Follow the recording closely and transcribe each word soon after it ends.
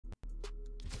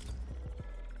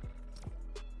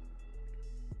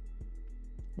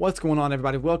What's going on,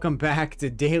 everybody? Welcome back to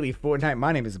Daily Fortnite.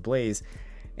 My name is Blaze,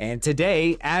 and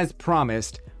today, as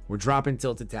promised, we're dropping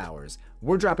Tilted Towers.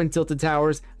 We're dropping Tilted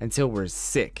Towers until we're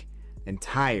sick and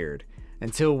tired,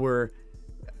 until we're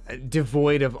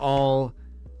devoid of all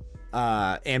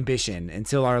ambition,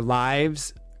 until our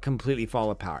lives completely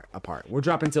fall apart. We're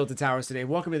dropping Tilted Towers today.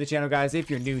 Welcome to the channel, guys. If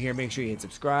you're new here, make sure you hit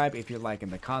subscribe. If you're liking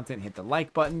the content, hit the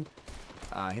like button.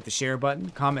 Hit the share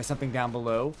button, comment something down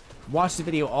below. Watch the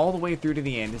video all the way through to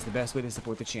the end is the best way to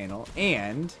support the channel.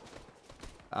 And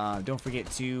don't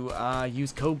forget to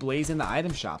use code BLAZE in the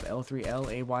item shop,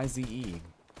 L3LAYZE.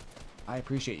 I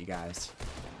appreciate you guys.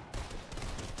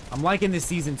 I'm liking this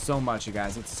season so much, you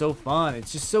guys. It's so fun.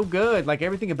 It's just so good. Like,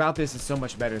 everything about this is so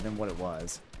much better than what it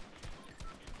was.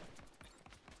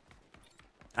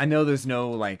 I know there's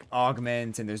no, like,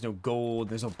 augment and there's no gold,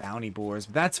 there's no bounty boars,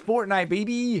 but that's Fortnite,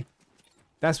 baby!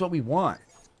 That's what we want.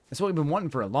 That's what we've been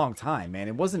wanting for a long time, man.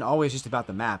 It wasn't always just about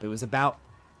the map. It was about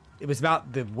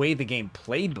the way the game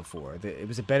played before. It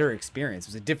was a better experience. It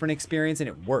was a different experience, and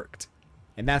it worked.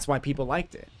 And that's why people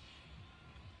liked it.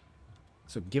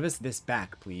 So give us this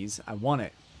back, please. I want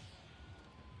it.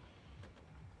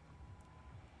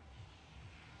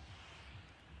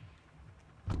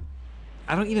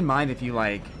 I don't even mind if you,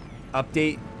 like,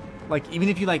 update... Like, even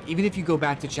if you go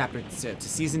back to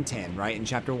season 10, right? In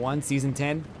chapter 1, season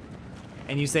 10,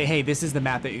 and you say, hey, this is the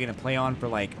map that you're going to play on for,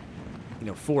 like, you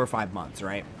know, 4 or 5 months,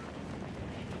 right?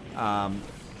 And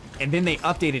then they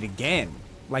update it again.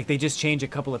 Like, they just change a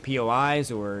couple of POIs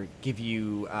or give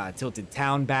you Tilted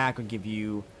Town back or give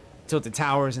you Tilted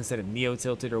Towers instead of Neo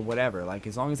Tilted or whatever. Like,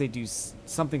 as long as they do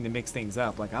something to mix things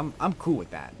up, like, I'm cool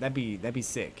with that. That'd be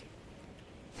sick.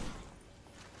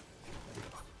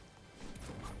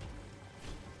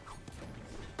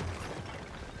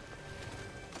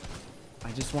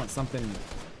 I just want something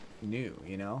new,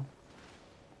 you know?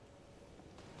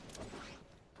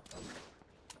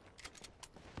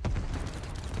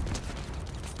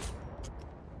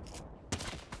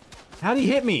 How'd he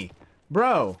hit me?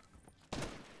 Bro!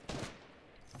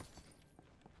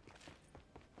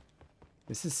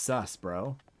 This is sus,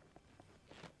 bro.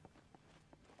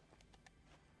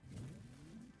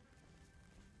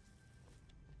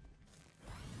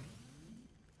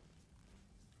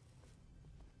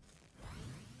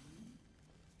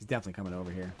 He's definitely coming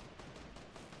over here.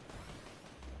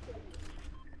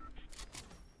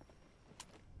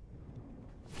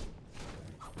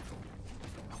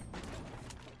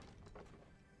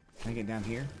 Can I get down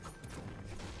here?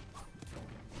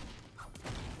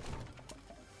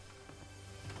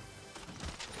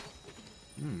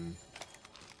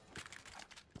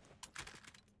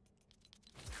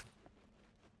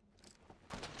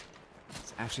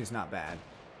 Actually, it's not bad.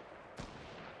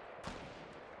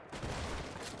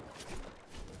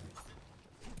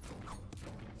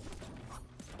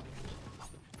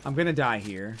 I'm gonna die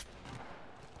here.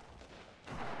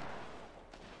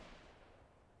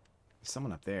 There's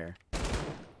someone up there. I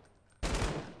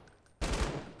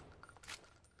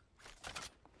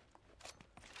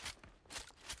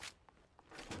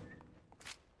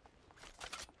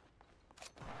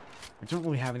don't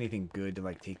really have anything good to,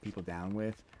 like, take people down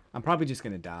with. I'm probably just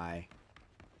gonna die.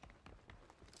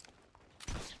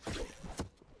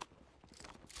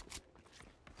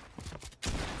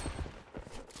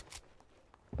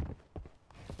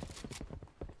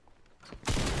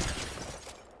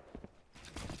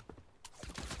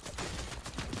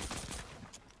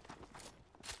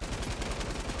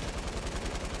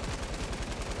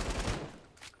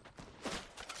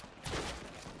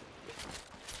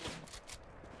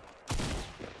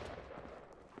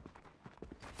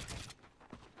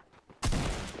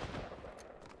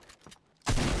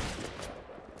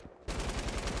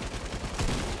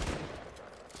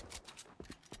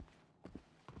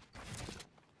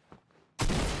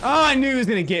 Oh, I knew he was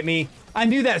gonna get me. I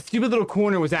knew that stupid little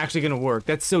corner was actually gonna work.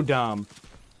 That's so dumb.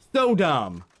 So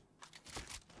dumb.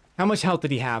 How much health did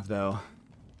he have, though?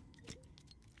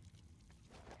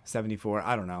 74.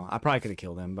 I don't know. I probably could have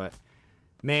killed him, but...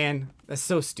 Man, that's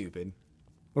so stupid.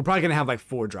 We're probably gonna have, like,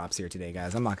 4 drops here today,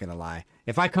 guys. I'm not gonna lie.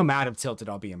 If I come out of Tilted,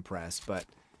 I'll be impressed, but...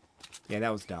 Yeah,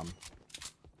 that was dumb.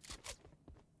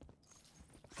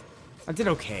 I did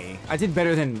okay. I did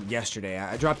better than yesterday.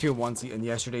 I dropped here once in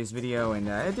yesterday's video, and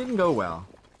it didn't go well.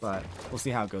 But we'll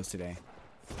see how it goes today.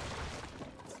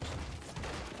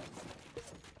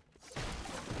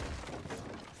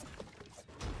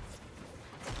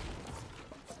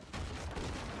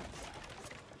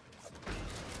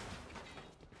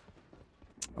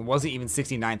 I wasn't even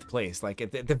 69th place. Like,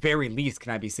 at the very least,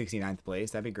 can I be 69th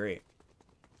place? That'd be great.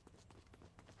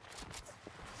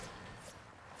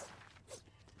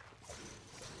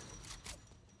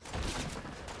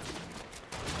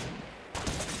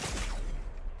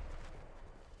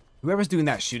 Whoever's doing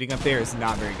that shooting up there is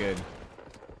not very good.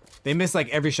 They missed like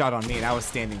every shot on me and I was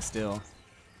standing still.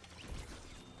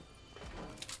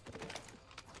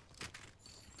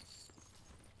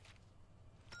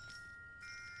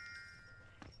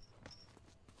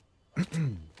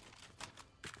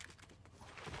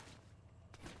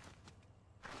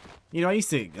 You know, I used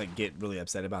to like get really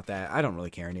upset about that. I don't really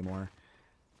care anymore.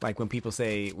 Like when people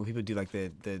do like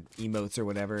the emotes or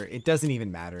whatever, it doesn't even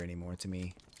matter anymore to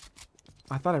me.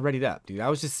 I thought I readied up, dude. I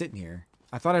was just sitting here.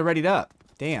 I thought I readied up.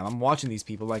 Damn, I'm watching these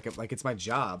people like it's my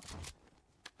job.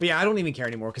 But yeah, I don't even care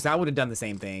anymore because I would have done the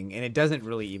same thing, and it doesn't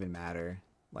really even matter.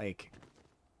 Like,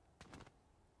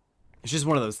 it's just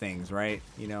one of those things, right?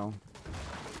 You know,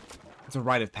 it's a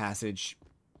rite of passage.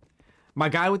 My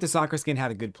guy with the soccer skin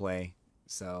had a good play,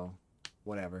 so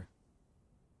whatever.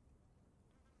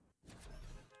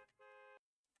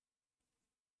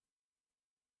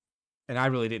 And I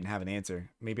really didn't have an answer.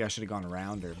 Maybe I should have gone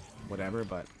around or whatever,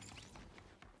 but...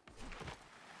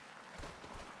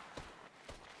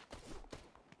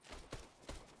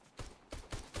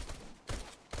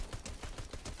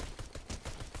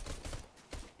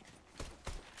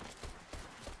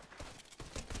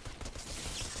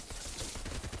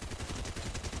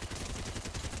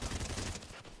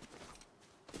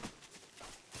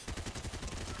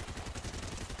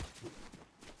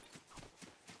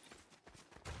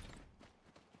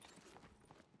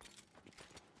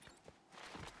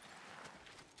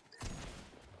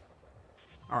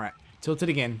 Alright, tilt it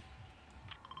again.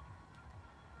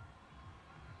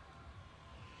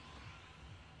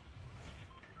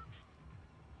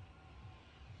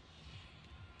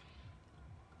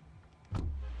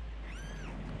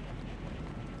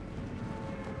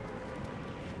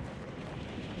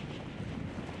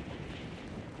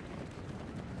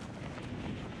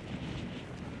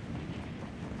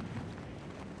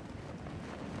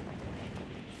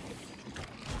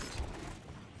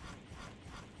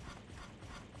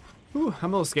 Ooh,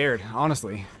 I'm a little scared,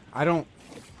 honestly. I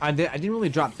didn't really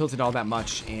drop tilted all that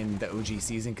much in the OG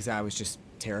season because I was just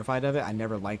terrified of it. I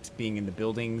never liked being in the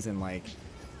buildings and like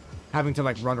having to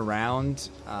like run around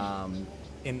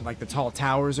in like the tall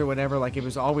towers or whatever. Like it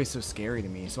was always so scary to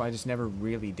me, so I just never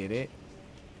really did it.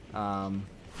 Oh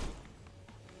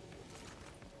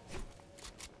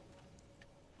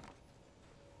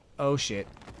shit.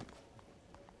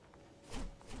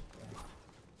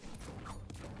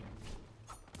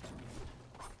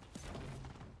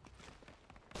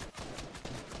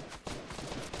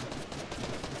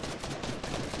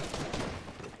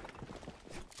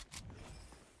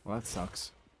 Well, that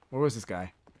sucks. Where was this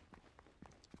guy?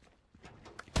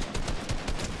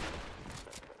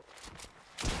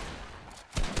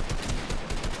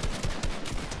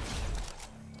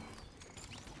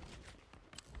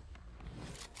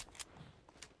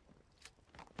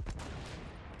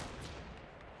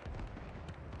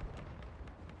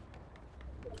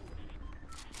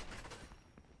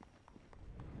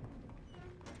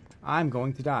 I'm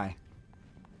going to die.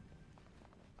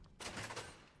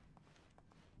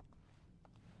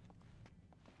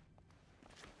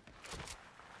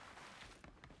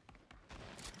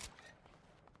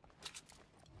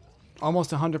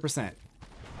 Almost 100%.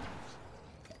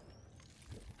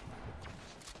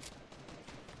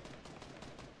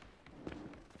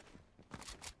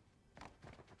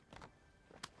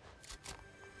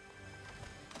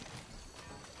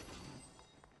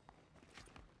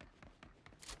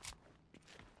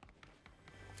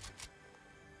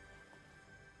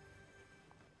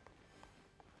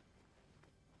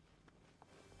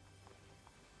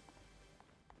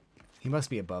 He must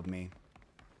be above me.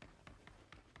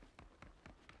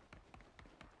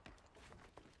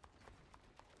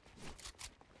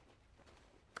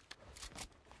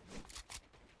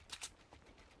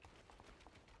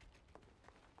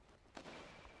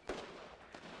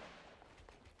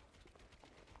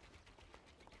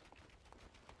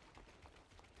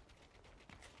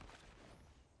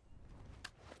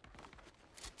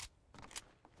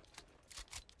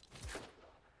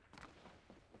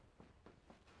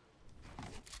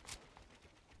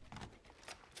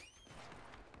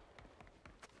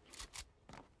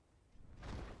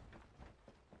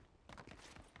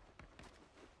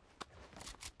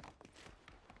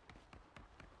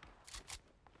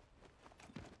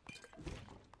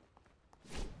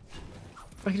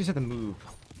 I could just have to move.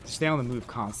 Stay on the move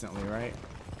constantly, right?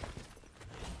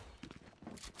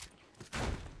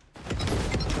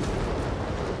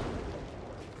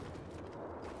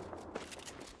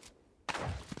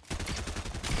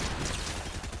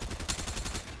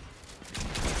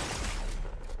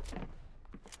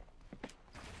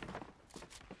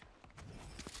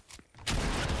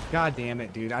 God damn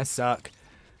it, dude. I suck.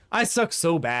 I suck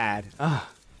so bad. Ugh.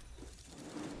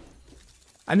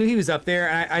 I knew he was up there,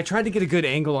 and I tried to get a good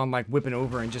angle on, like, whipping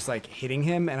over and just, like, hitting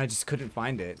him, and I just couldn't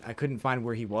find it. I couldn't find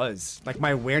where he was. Like, my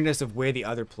awareness of where the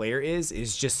other player is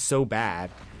just so bad.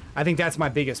 I think that's my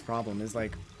biggest problem, is,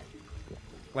 like,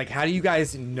 how do you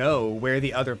guys know where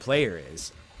the other player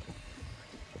is?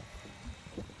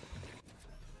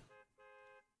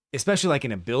 Especially, like,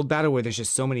 in a build battle where there's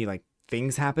just so many, like,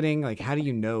 things happening. Like, how do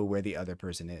you know where the other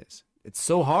person is? It's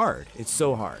so hard. It's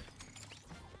so hard.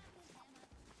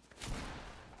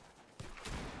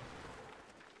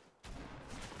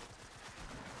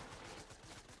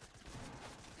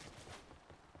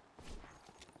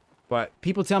 But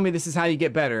people tell me this is how you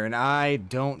get better, and I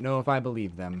don't know if I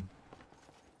believe them.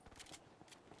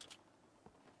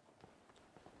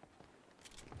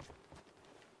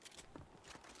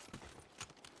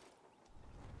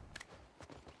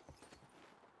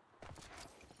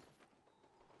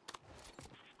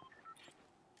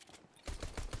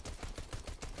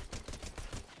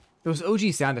 Those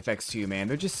OG sound effects too, man.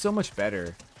 They're just so much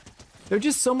better. They're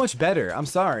just so much better. I'm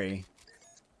sorry.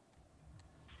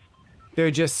 They're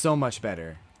just so much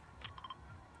better.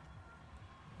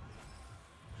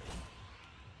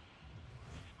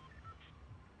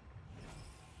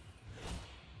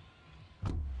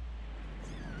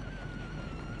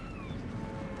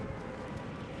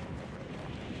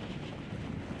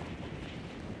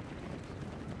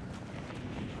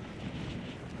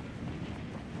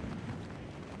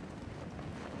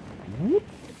 Whoop.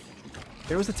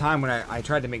 There was a time when I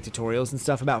tried to make tutorials and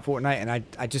stuff about Fortnite, and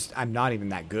I'm not even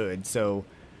that good, so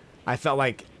I felt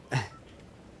like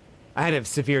I had a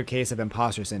severe case of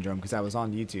imposter syndrome because I was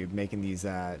on YouTube making these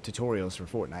tutorials for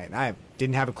Fortnite, and I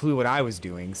didn't have a clue what I was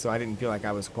doing, so I didn't feel like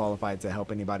I was qualified to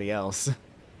help anybody else.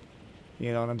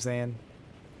 You know what I'm saying?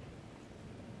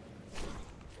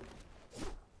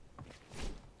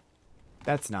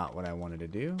 That's not what I wanted to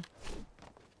do.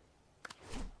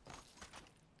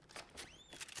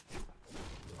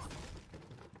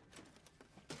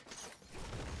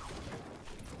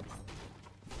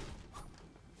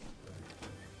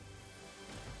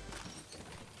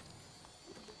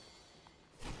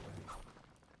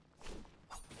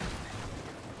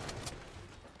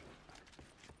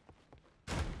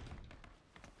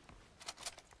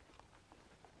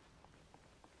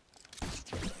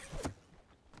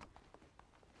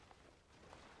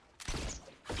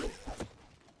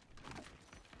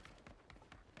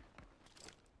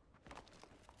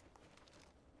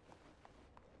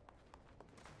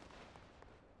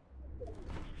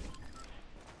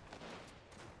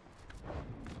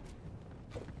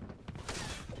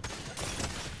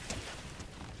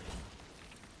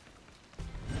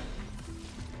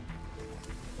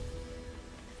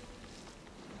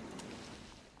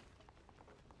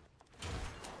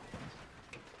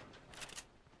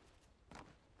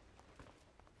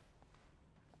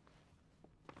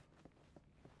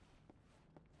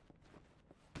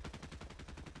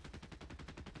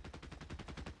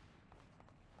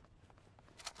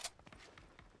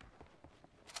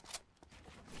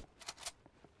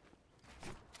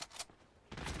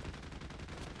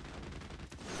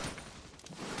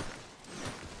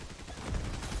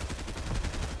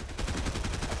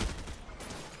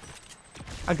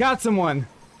 I got someone.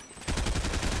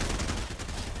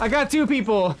 I got two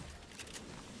people.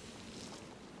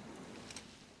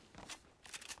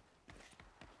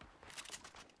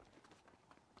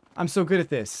 I'm so good at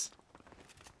this.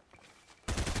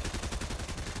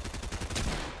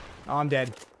 Oh, I'm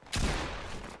dead.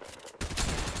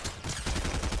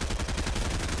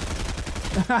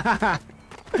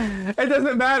 It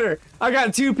doesn't matter. I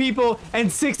got two people and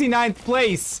 69th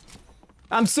place.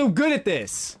 I'm so good at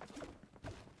this.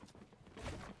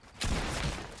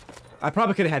 I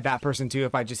probably could have had that person too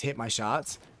if I just hit my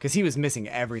shots, because he was missing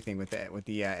everything with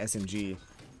the SMG.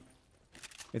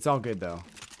 It's all good though.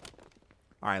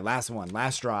 All right, last one,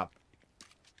 last drop.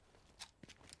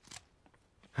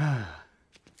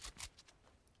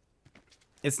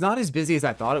 It's not as busy as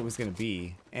I thought it was gonna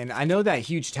be, and I know that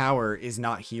huge tower is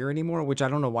not here anymore, which I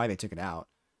don't know why they took it out,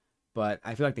 but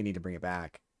I feel like they need to bring it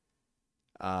back.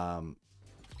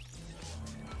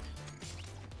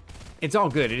 It's all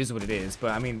good. It is what it is. But,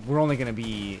 I mean, we're only going to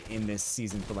be in this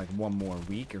season for, like, one more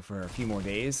week or for a few more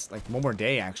days. Like, one more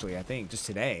day, actually, I think. Just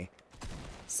today.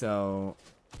 So,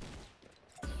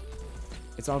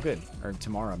 it's all good. Or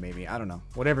tomorrow, maybe. I don't know.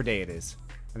 Whatever day it is.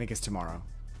 I think it's tomorrow.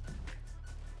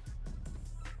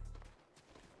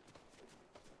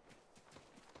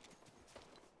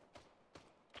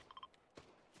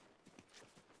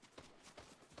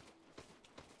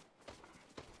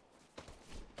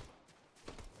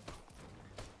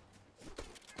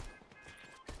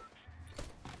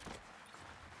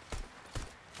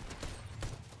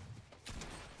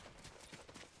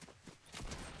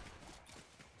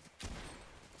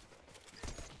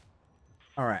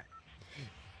 All right.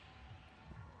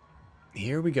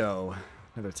 Here we go.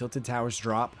 Another Tilted Towers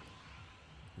drop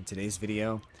in today's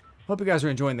video. Hope you guys are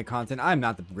enjoying the content. I'm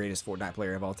not the greatest Fortnite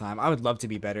player of all time. I would love to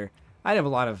be better. I have a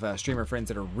lot of streamer friends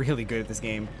that are really good at this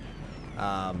game.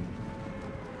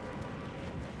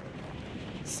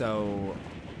 So,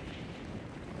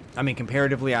 I mean,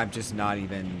 comparatively, I'm just not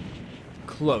even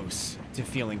close to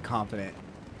feeling confident.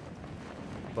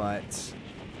 But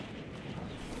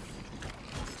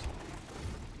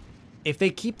if they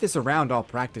keep this around, I'll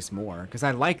practice more. Because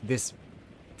I like this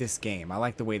game. I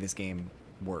like the way this game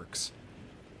works.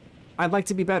 I'd like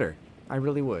to be better. I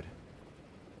really would.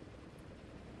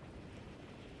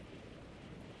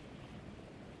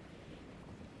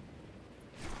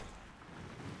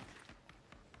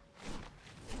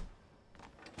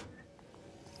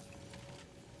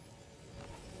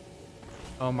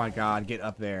 Oh my god, get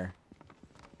up there.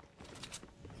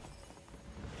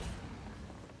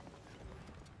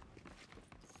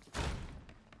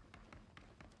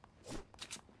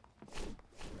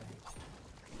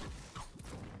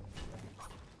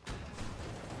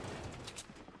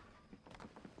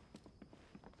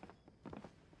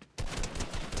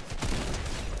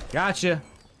 Gotcha.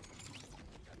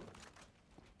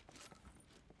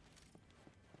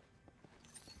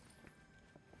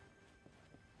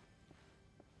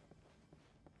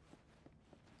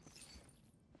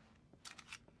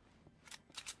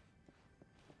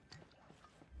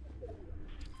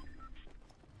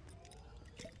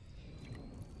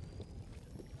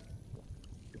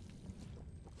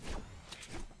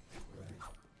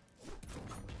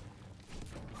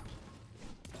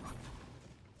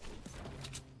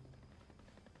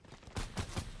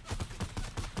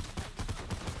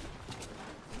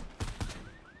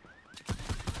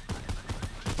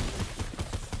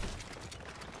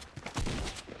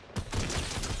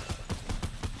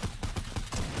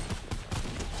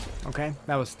 Okay,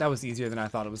 that was easier than I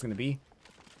thought it was going to be.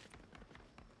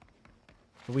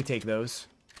 But we take those.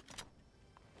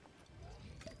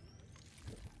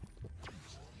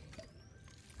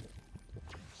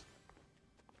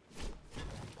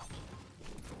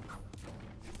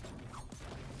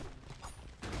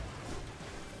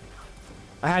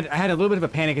 I had a little bit of a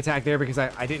panic attack there because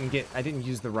I didn't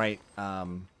use the right I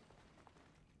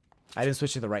didn't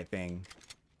switch to the right thing.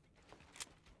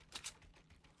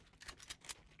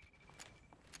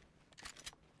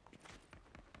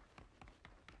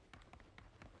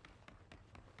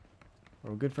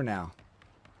 We're good for now.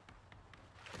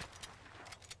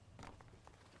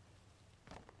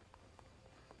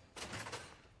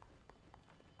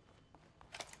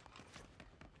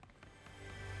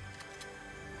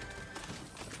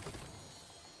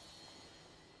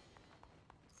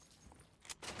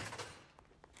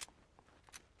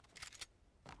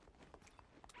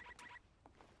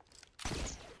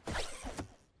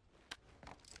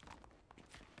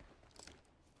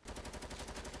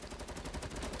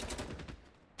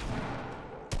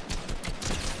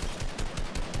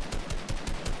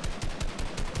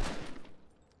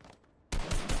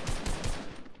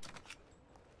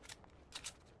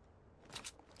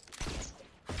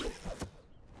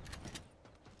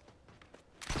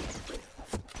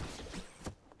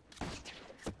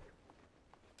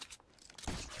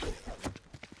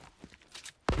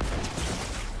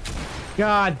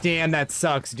 God damn, that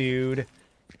sucks, dude.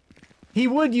 He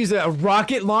would use a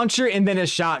rocket launcher and then a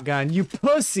shotgun. You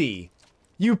pussy.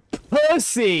 You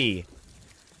pussy.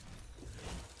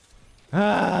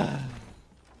 I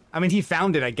mean, he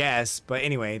found it, I guess. But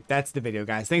anyway, that's the video,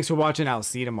 guys. Thanks for watching. I'll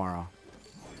see you tomorrow.